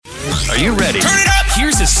Are you ready? Turn it up!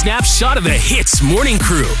 Here's a snapshot of the Hits Morning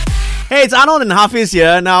Crew. Hey, it's Arnold and Hafiz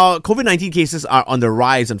here. Now, COVID-19 cases are on the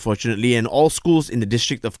rise, unfortunately, and all schools in the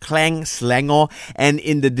district of Klang, Selangor, and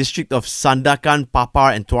in the district of Sandakan,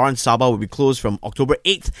 Papar, and Tuaran Sabah will be closed from October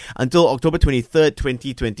 8th until October 23rd,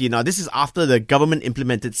 2020. Now, this is after the government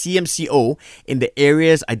implemented CMCO in the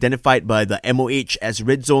areas identified by the MOH as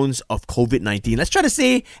red zones of COVID-19. Let's try to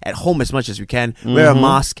stay at home as much as we can, wear a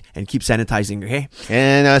mask, and keep sanitizing, okay?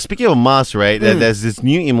 And speaking of masks, right, there's this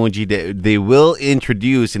new emoji that they will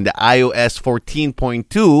introduce in the iOS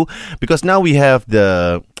 14.2 because now we have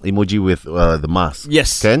the emoji with the mask.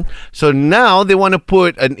 Yes. Okay? So now they want to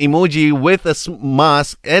put an emoji with a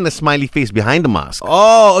mask and a smiley face behind the mask.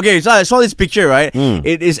 Oh, okay. So I saw this picture, right?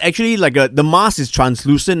 It is actually like the mask is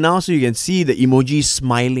translucent now, so you can see the emoji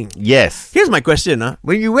smiling. Yes. Here's my question, huh?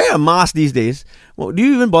 When you wear a mask these days, well, do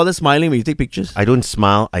you even bother smiling when you take pictures? I don't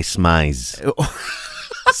smile, I smize.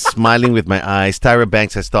 Smiling with my eyes. Tyra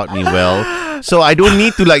Banks has taught me well. So I don't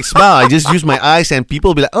need to smile. I just use my eyes and people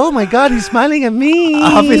will be like, oh my God, he's smiling at me.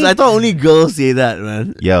 Hafiz, I thought only girls say that,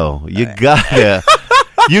 man. Yo, you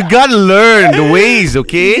gotta learn the ways,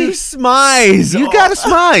 okay? You smize. You gotta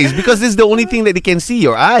smize because this is the only thing that they can see,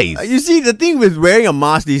 your eyes. You see, the thing with wearing a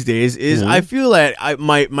mask these days is I feel like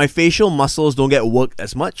my facial muscles don't get worked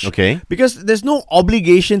as much. Okay. Because there's no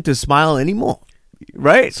obligation to smile anymore.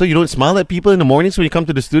 Right? So you don't smile at people in the mornings when you come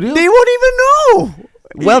to the studio? They won't even know.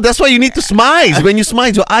 Well, that's why you need to smize. When you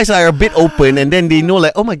smize, your eyes are a bit open and then they know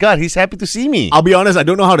oh my God, he's happy to see me. I'll be honest, I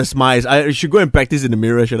don't know how to smize. I should go and practice in the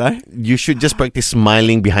mirror, should I? You should just practice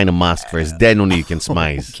smiling behind a mask first. Then only you can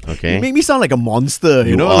smize, okay? You make me sound like a monster,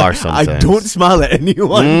 you know? are sometimes. I don't smile at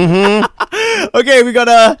anyone. Okay, we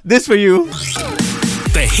got this for you.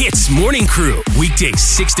 The Hits Morning Crew, weekdays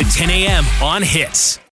 6 to 10 a.m. on Hits.